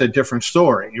think that's a different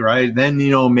story, right? Then,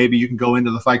 maybe you can go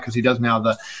into the fight because he doesn't have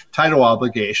the title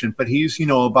obligation, but he's,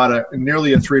 about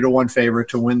nearly a 3-1 favorite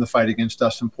to win the fight against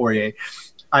Dustin Poirier.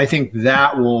 I think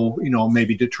that will,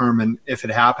 maybe determine if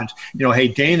it happens. Hey,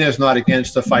 Dana is not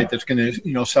against the fight that's going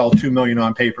to, sell 2 million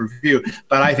on pay-per-view,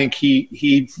 but I think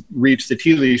he reads the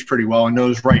tea leaves pretty well and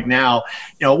knows right now,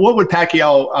 what would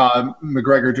Pacquiao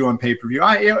McGregor do on pay-per-view?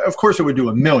 Of course, it would do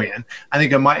 1 million. I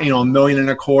think it might, $1.25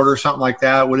 million, something like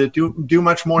that. Would it do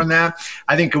much more than that?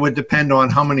 I think it would depend on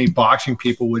how many boxing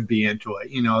people would be into it.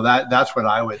 That's what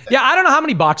I would think. Yeah, I don't know how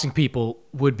many boxing people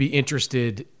would be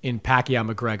interested in Pacquiao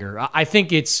McGregor. I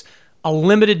think it's a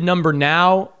limited number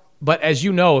now, but as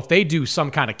you know, if they do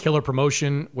some kind of killer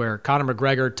promotion where Conor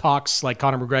McGregor talks like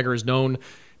Conor McGregor is known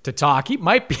to talk, he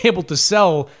might be able to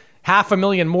sell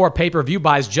 500,000 more pay-per-view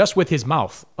buys just with his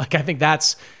mouth. I think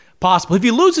that's possible. If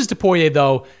he loses to Poirier,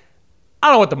 though, I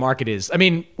don't know what the market is. I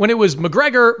mean, when it was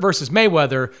McGregor versus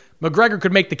Mayweather, McGregor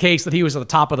could make the case that he was at the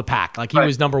top of the pack. He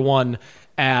was number one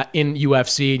in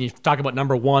UFC, and you talk about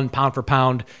number one pound for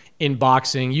pound in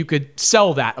boxing. You could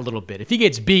sell that a little bit. If he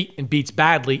gets beat and beats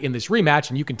badly in this rematch,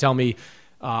 and you can tell me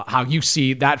how you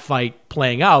see that fight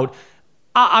playing out,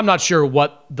 I'm not sure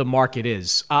what the market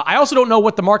is. I also don't know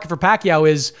what the market for Pacquiao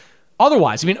is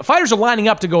otherwise. I mean, fighters are lining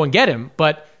up to go and get him,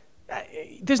 but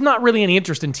there's not really any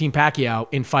interest in Team Pacquiao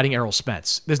in fighting Errol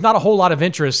Spence. There's not a whole lot of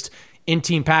interest in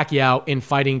Team Pacquiao in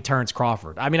fighting Terrence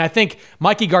Crawford. I mean, I think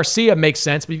Mikey Garcia makes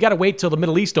sense, but you've got to wait till the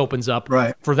Middle East opens up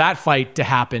for that fight to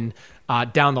happen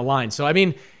down the line. So, I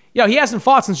mean, he hasn't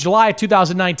fought since July of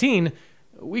 2019.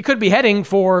 We could be heading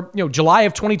for July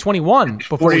of 2021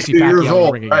 before we see Pacquiao years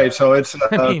old, again. right? So it's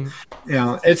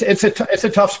it's a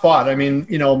tough spot. I mean,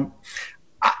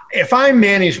 if I'm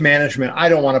Manny's management, I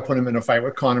don't want to put him in a fight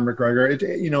with Conor McGregor.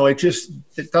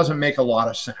 It doesn't make a lot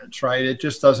of sense, right? It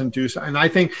just doesn't do so. And I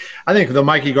think the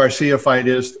Mikey Garcia fight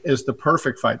is the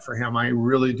perfect fight for him. I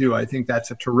really do. I think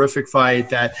that's a terrific fight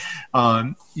that,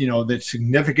 that's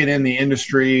significant in the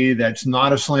industry. That's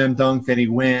not a slam dunk that he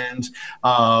wins.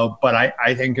 But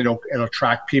I think it'll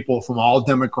attract people from all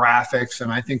demographics.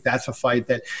 And I think that's a fight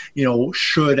that,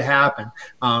 should happen.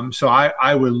 So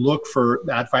I would look for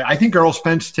that fight. I think Errol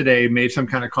Spence today made some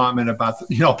kind of comment about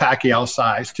Pacquiao's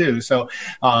size too. So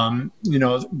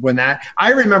when that, I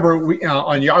remember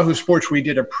on Yahoo Sports we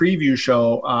did a preview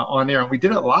show on air, and we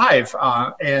did it live,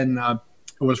 and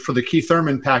was for the Keith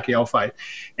Thurman Pacquiao fight.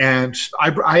 And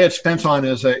I had Spence on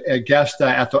as a guest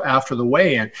after the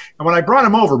weigh-in. And when I brought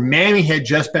him over, Manny had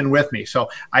just been with me. So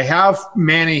I have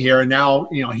Manny here, and now,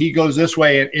 he goes this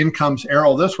way, and in comes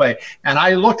Errol this way. And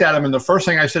I looked at him, and the first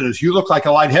thing I said is, "You look like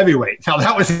a light heavyweight." Now,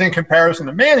 that was in comparison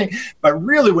to Manny, but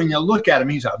really, when you look at him,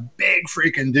 he's a big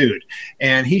freaking dude,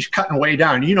 and he's cutting way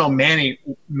down.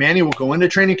 Manny will go into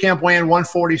training camp weighing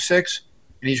 146,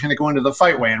 and he's going to go into the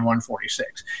fight weighing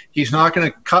 146. He's not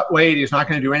going to cut weight. He's not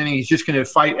going to do anything. He's just going to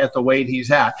fight at the weight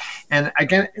he's at. And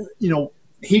again,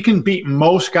 he can beat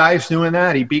most guys doing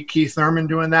that. He beat Keith Thurman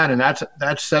doing that, and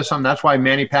that says something. That's why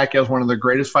Manny Pacquiao is one of the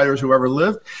greatest fighters who ever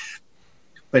lived.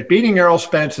 But beating Errol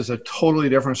Spence is a totally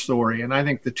different story. And I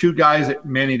think the two guys that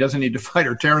Manny doesn't need to fight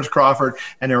are Terrence Crawford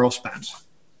and Errol Spence.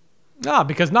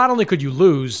 Because not only could you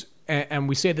lose, and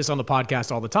we say this on the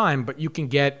podcast all the time, but you can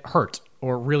get hurt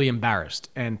or really embarrassed.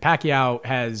 And Pacquiao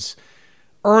has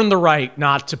earned the right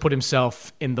not to put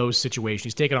himself in those situations.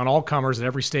 He's taken on all comers at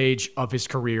every stage of his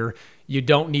career. You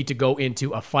don't need to go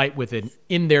into a fight with an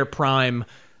in their prime,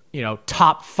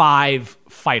 top 5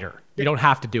 fighter. You don't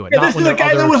have to do it. Yeah, this is a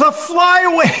guy that was a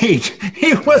flyweight.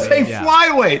 He was a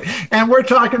flyweight. And we're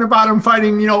talking about him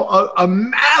fighting, a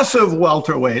massive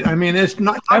welterweight. I mean, it's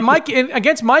not. And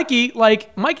against Mikey,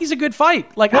 Mikey's a good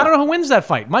fight. I don't know who wins that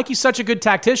fight. Mikey's such a good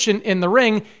tactician in the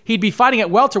ring. He'd be fighting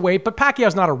at welterweight, but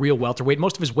Pacquiao's not a real welterweight.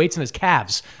 Most of his weight's in his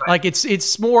calves. Right.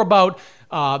 It's more about,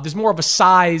 there's more of a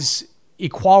size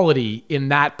equality in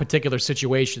that particular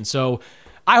situation. So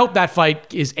I hope that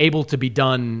fight is able to be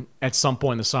done at some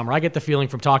point in the summer. I get the feeling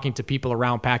from talking to people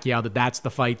around Pacquiao that that's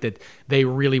the fight that they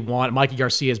really want. Mikey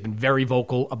Garcia has been very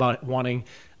vocal about wanting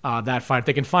that fight. If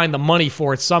they can find the money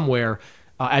for it somewhere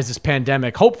as this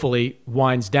pandemic hopefully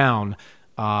winds down,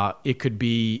 it could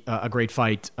be a great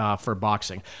fight for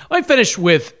boxing. Let me finish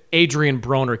with Adrian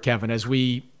Broner, Kevin, as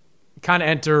we kind of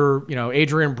enter,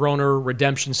 Adrian Broner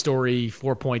redemption story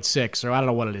 4.6, or I don't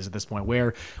know what it is at this point,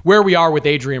 where we are with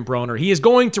Adrian Broner. He is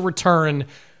going to return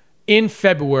in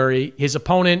February. His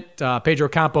opponent, Pedro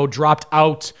Campo, dropped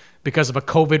out because of a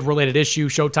COVID-related issue.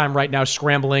 Showtime right now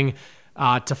scrambling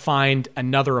to find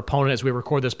another opponent as we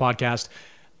record this podcast.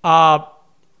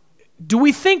 Do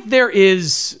we think there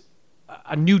is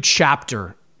a new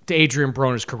chapter to Adrian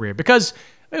Broner's career? Because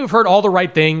we've heard all the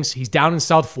right things. He's down in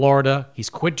South Florida. He's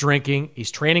quit drinking. He's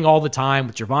training all the time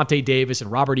with Gervonta Davis and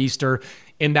Robert Easter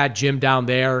in that gym down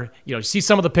there. You see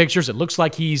some of the pictures. It looks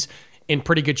like he's in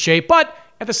pretty good shape. But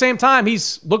at the same time,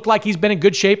 he's looked like he's been in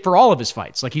good shape for all of his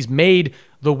fights. Like he's made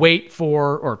the weight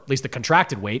or at least the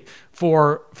contracted weight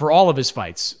for all of his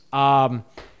fights.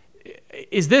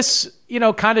 Is this,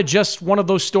 kind of just one of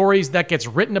those stories that gets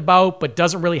written about but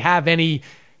doesn't really have any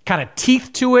kind of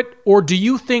teeth to it? Or do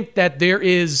you think that there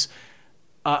is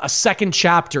a second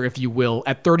chapter, if you will,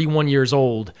 at 31 years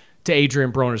old to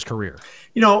Adrian Broner's career?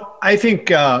 I think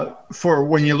for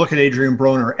when you look at Adrian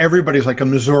Broner, everybody's like a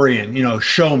Missourian,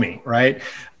 show me, right?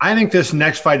 I think this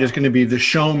next fight is going to be the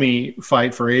show me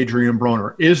fight for Adrian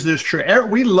Broner. Is this true?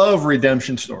 We love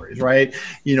redemption stories, right?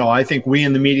 I think we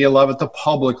in the media love it. The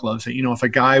public loves it. If a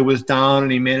guy was down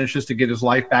and he manages to get his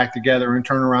life back together and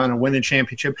turn around and win a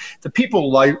championship, the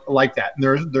people like that.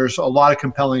 And there's a lot of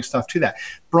compelling stuff to that.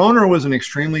 Broner was an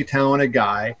extremely talented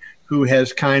guy who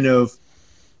has kind of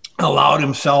allowed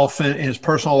himself in his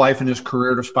personal life and his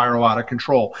career to spiral out of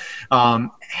control.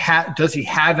 Does he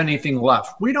have anything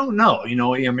left? We don't know.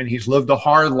 He's lived a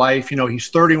hard life. He's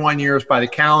 31 years by the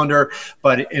calendar,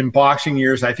 but in boxing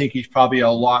years, I think he's probably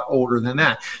a lot older than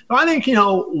that. So I think,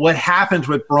 what happens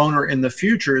with Broner in the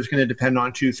future is going to depend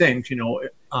on two things.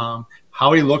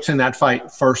 How he looks in that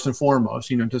fight, first and foremost.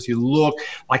 Does he look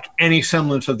like any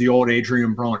semblance of the old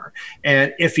Adrian Broner?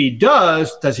 And if he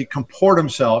does he comport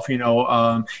himself? He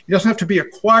doesn't have to be a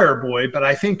choir boy, but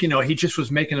I think, he just was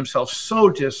making himself so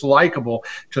dislikable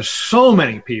to so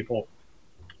many people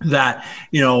that,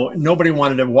 nobody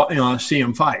wanted to see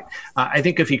him fight. I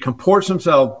think if he comports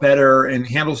himself better and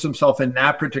handles himself in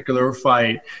that particular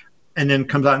fight, and then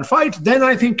comes out and fights, then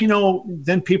I think,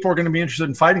 then people are going to be interested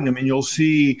in fighting him, and you'll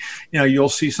see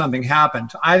something happen.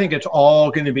 I think it's all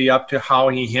going to be up to how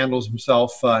he handles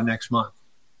himself next month.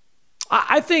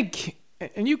 I think,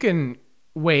 and you can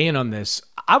weigh in on this,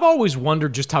 I've always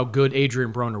wondered just how good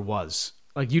Adrian Broner was.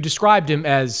 Like, you described him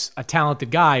as a talented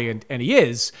guy, and he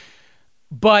is,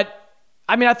 but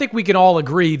I think we can all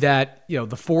agree that,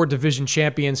 the 4 division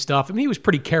champion stuff, he was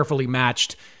pretty carefully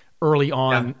matched early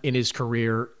on in his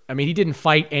career. He didn't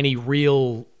fight any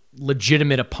real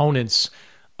legitimate opponents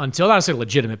until, not to say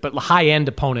legitimate, but high-end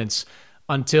opponents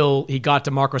until he got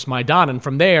to Marcos Maidana. And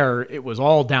from there, it was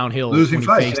all downhill when he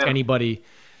faced anybody.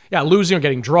 losing or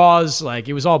getting draws. Like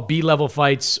it was all B-level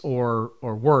fights or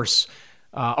worse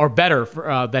or better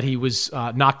that he was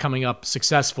not coming up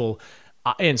successful.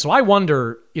 And so I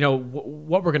wonder,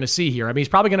 what we're going to see here. I mean, he's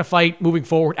probably going to fight moving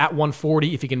forward at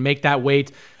 140 if he can make that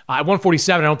weight. At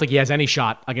 147, I don't think he has any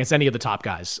shot against any of the top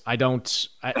guys.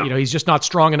 He's just not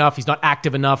strong enough. He's not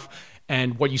active enough.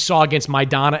 And what you saw against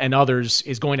Maidana and others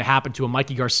is going to happen to him.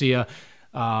 Mikey Garcia,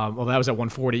 that was at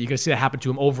 140. You're going to see that happen to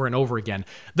him over and over again.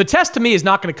 The test to me is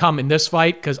not going to come in this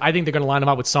fight because I think they're going to line him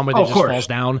up with somebody that just falls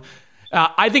down.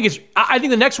 I think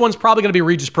the next one's probably going to be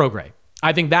Regis Prograis.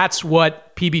 I think that's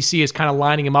what PBC is kind of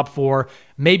lining him up for.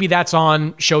 Maybe that's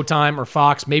on Showtime or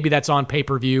Fox. Maybe that's on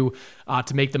pay-per-view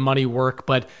to make the money work.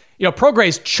 But, Prograis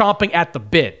is chomping at the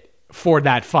bit for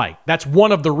that fight. That's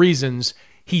one of the reasons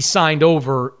he signed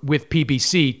over with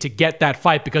PBC to get that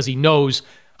fight because he knows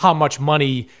how much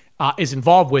money is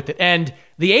involved with it. And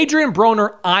the Adrian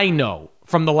Broner I know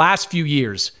from the last few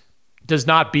years does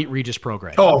not beat Regis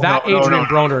Prograis. Adrian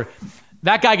Broner...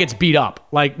 That guy gets beat up.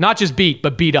 Like, not just beat,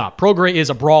 but beat up. Prograis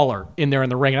is a brawler in there in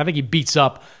the ring, and I think he beats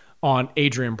up on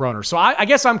Adrian Broner. So I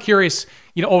guess I'm curious,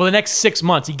 over the next 6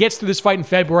 months, he gets through this fight in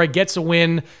February, gets a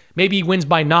win, maybe he wins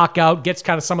by knockout, gets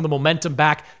kind of some of the momentum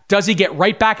back. Does he get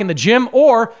right back in the gym?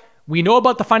 Or, we know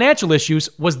about the financial issues,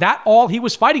 was that all he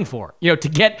was fighting for? To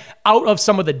get out of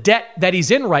some of the debt that he's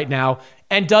in right now?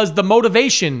 And does the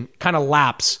motivation kind of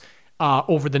lapse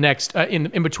over the next,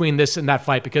 in between this and that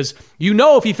fight? Because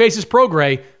if he faces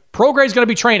Prograis is going to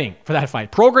be training for that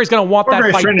fight. Prograis is going to want that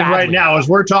fight training badly. Right now, as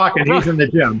we're talking, he's in the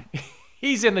gym.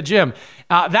 He's in the gym.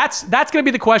 That's going to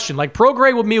be the question. Like,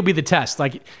 Prograis will be the test.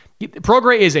 Like,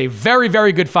 Prograis is a very,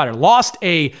 very good fighter. Lost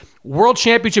a world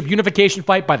championship unification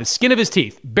fight by the skin of his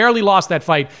teeth. Barely lost that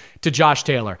fight to Josh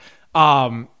Taylor.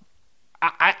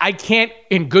 I can't,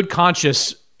 in good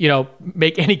conscience,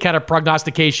 make any kind of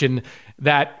prognostication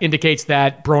that indicates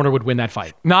that Broner would win that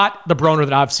fight. Not the Broner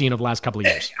that I've seen over the last couple of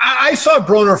years. I saw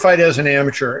Broner fight as an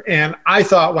amateur, and I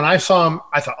thought when I saw him,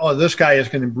 oh, this guy is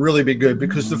going to really be good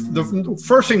because the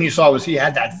first thing you saw was he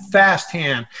had that fast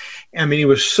hand. I mean, he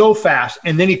was so fast,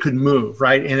 and then he could move,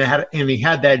 right? And he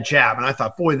had that jab, and I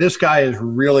thought, boy, this guy is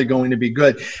really going to be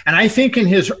good. And I think in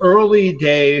his early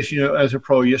days, as a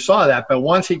pro, you saw that. But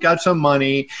once he got some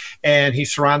money, and he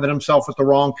surrounded himself with the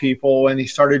wrong people, and he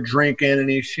started drinking, and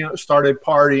he started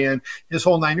partying, his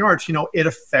whole 9 yards, it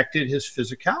affected his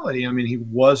physicality. I mean, he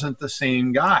wasn't the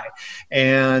same guy,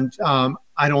 and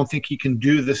I don't think he can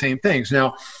do the same things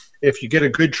now. If you get a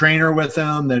good trainer with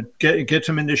him that gets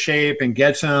him into shape and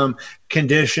gets him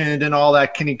conditioned and all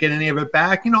that, can he get any of it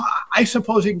back? I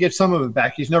suppose he can get some of it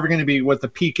back. He's never going to be what the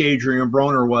peak Adrian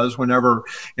Broner was whenever,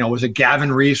 was a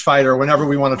Gavin Rees fight or whenever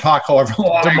we want to talk however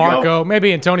long DeMarco, ago.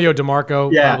 Maybe Antonio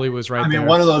DeMarco probably was right there. I mean,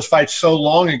 one of those fights so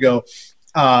long ago.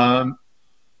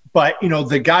 But,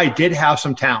 the guy did have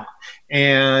some talent.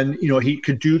 And, he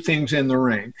could do things in the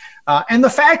ring. And the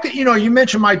fact that, you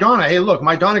mentioned Maidana. Hey, look,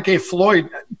 Maidana gave Floyd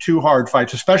 2 hard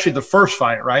fights, especially the first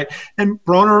fight, right? And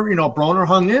Broner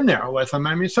hung in there with him.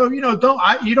 I mean, so, you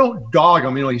don't dog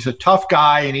him. He's a tough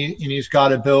guy and he's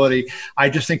got ability. I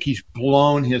just think he's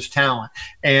blown his talent.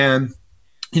 And,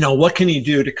 what can he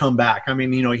do to come back? I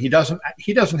mean, he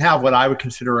doesn't have what I would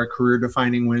consider a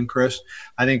career-defining win, Chris.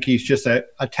 I think he's just a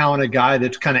talented guy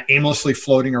that's kind of aimlessly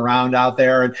floating around out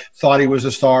there and thought he was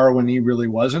a star when he really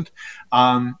wasn't.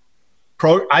 I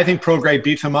think Prograis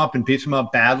beats him up and beats him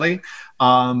up badly.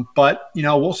 But,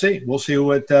 we'll see. We'll see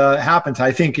what happens.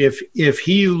 I think if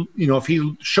he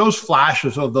shows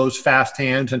flashes of those fast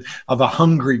hands and of a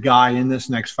hungry guy in this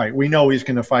next fight, we know he's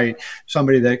going to fight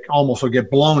somebody that almost will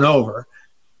get blown over.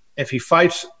 If he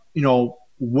fights,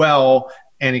 well,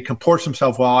 and he comports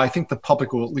himself well, I think the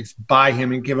public will at least buy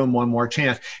him and give him one more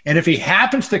chance. And if he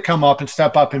happens to come up and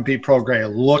step up and beat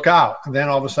Prograis, look out. And then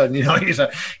all of a sudden,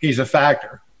 he's a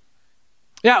factor.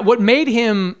 Yeah, what made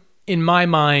him, in my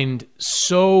mind,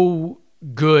 so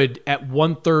good at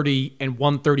 130 and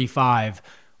 135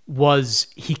 was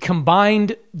he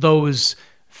combined those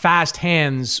fast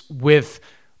hands with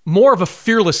more of a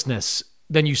fearlessness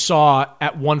than you saw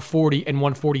at 140 and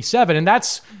 147. And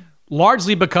that's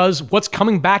largely because what's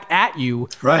coming back at you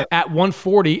at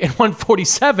 140 and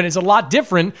 147 is a lot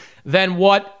different than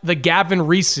what the Gavin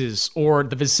Reeses or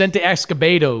the Vicente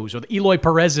Escobedos or the Eloy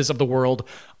Perez's of the world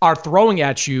are throwing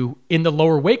at you in the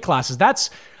lower weight classes. That's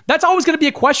always going to be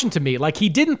a question to me. Like, he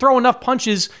didn't throw enough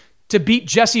punches to beat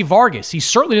Jesse Vargas. He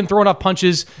certainly didn't throw enough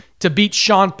punches to beat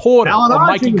Sean Porter or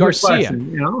Mikey Garcia.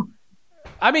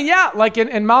 I mean, yeah,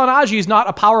 and Malignaggi is not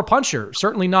a power puncher,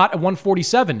 certainly not at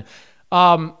 147.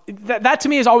 That to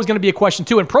me is always going to be a question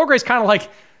too. And Prograis kind of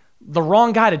the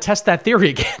wrong guy to test that theory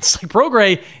against. Like,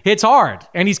 Prograis hits hard,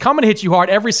 and he's coming to hit you hard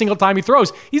every single time he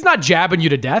throws. He's not jabbing you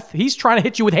to death. He's trying to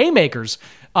hit you with haymakers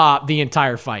the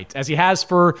entire fight, as he has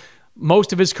for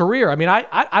most of his career. I mean,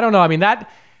 I don't know. I mean, I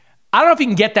don't know if he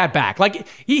can get that back. Like,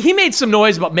 he made some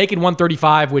noise about making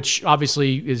 135, which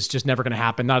obviously is just never going to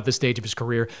happen, not at this stage of his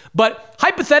career. But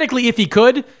hypothetically, if he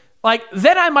could, like,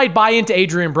 then I might buy into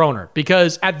Adrian Broner,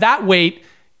 because at that weight,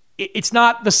 it's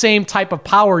not the same type of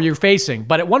power you're facing.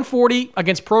 But at 140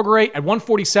 against Prograis, at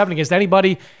 147 against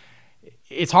anybody,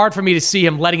 it's hard for me to see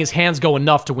him letting his hands go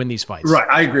enough to win these fights. Right.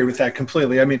 I agree with that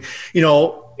completely. I mean,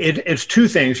 it's two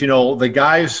things. The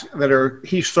guys that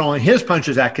he's throwing his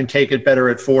punches at can take it better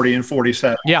at 40 and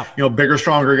 47. Yeah. Bigger,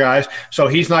 stronger guys. So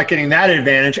he's not getting that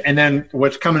advantage. And then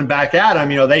what's coming back at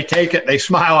him, they take it, they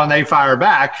smile, and they fire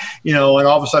back, and all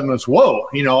of a sudden it's, whoa,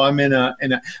 I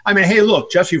mean, hey,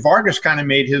 look, Jesse Vargas kind of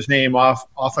made his name off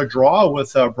a draw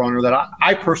with Broner that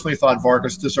I personally thought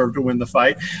Vargas deserved to win the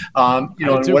fight.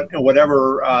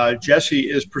 Whatever Jesse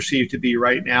is perceived to be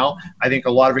right now, I think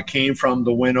a lot of it came from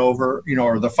the win over,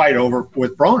 or the fight over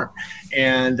with Broner.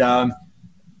 And,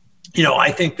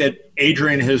 I think that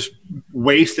Adrian has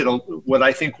wasted what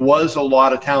I think was a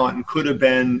lot of talent and could have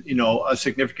been, a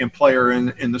significant player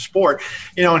in the sport,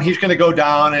 and he's going to go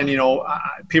down and,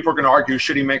 people are going to argue,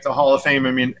 should he make the Hall of Fame?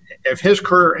 I mean, if his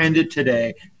career ended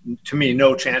today, to me,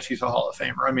 no chance he's a Hall of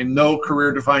Famer. I mean, no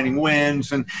career-defining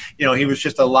wins, and, he was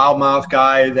just a loudmouth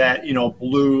guy that,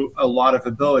 blew a lot of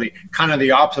ability, kind of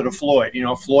the opposite of Floyd.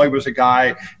 Floyd was a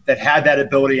guy that had that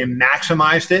ability and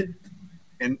maximized it,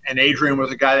 and Adrian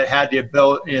was a guy that had the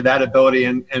ability,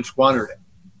 and squandered it.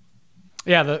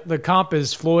 Yeah, the comp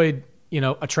is Floyd,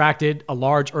 attracted a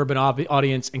large urban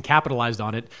audience and capitalized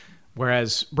on it,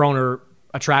 whereas Broner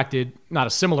attracted not a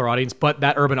similar audience, but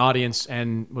that urban audience,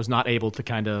 and was not able to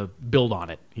kind of build on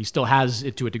it. He still has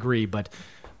it to a degree, but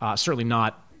certainly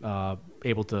not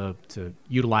able to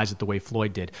utilize it the way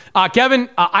Floyd did. Kevin,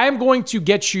 I am going to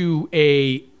get you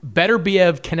a Better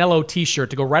Biev Canelo t-shirt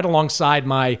to go right alongside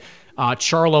my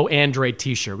Charlo Andrade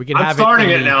t-shirt. We can have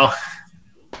it now.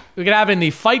 We can have it in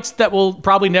the fights that will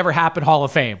probably never happen Hall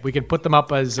of Fame. We can put them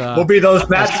up as we'll be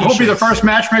the first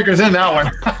matchmakers in that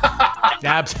one.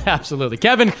 Absolutely.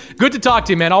 Kevin, good to talk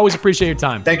to you, man. Always appreciate your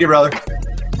time. Thank you, brother.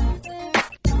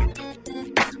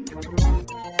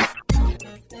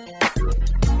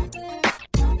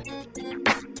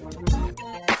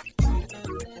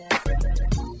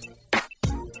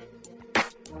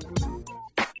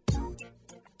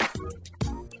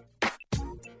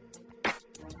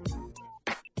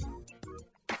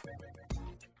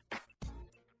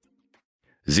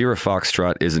 Zero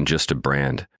Foxtrot isn't just a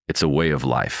brand, it's a way of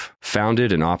life.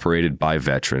 Founded and operated by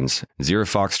veterans, Zero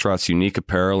Foxtrot's unique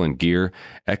apparel and gear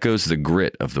echoes the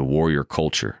grit of the warrior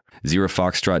culture. Zero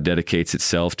Foxtrot dedicates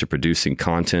itself to producing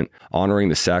content, honoring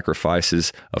the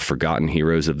sacrifices of forgotten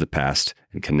heroes of the past,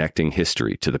 and connecting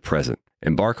history to the present.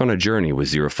 Embark on a journey with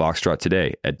Zero Foxtrot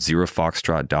today at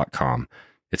zerofoxtrot.com.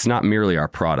 It's not merely our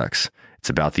products, it's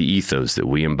about the ethos that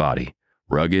we embody.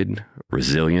 Rugged,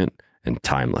 resilient, and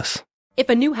timeless. If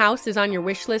a new house is on your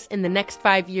wish list in the next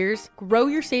 5 years, grow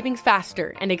your savings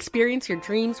faster and experience your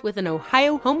dreams with an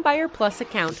Ohio Homebuyer Plus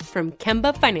account from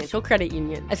Kemba Financial Credit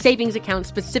Union. A savings account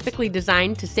specifically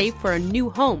designed to save for a new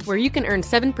home, where you can earn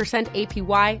 7%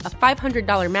 APY, a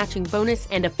 $500 matching bonus,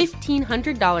 and a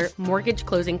 $1,500 mortgage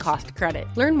closing cost credit.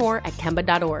 Learn more at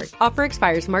Kemba.org. Offer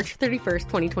expires March 31st,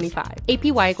 2025.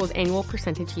 APY equals annual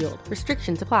percentage yield.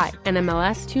 Restrictions apply.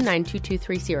 NMLS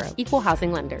 292230. Equal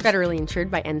housing lender. Federally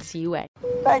insured by NCUA.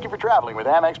 Thank you for traveling with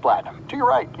Amex Platinum. To your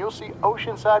right, you'll see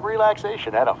oceanside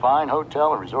relaxation at a fine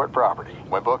hotel and resort property.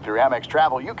 When booked through Amex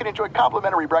Travel, you can enjoy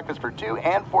complimentary breakfast for 2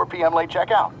 and 4 p.m. late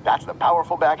checkout. That's the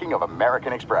powerful backing of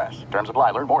American Express. Terms apply.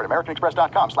 Learn more at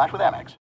americanexpress.com/withAmex.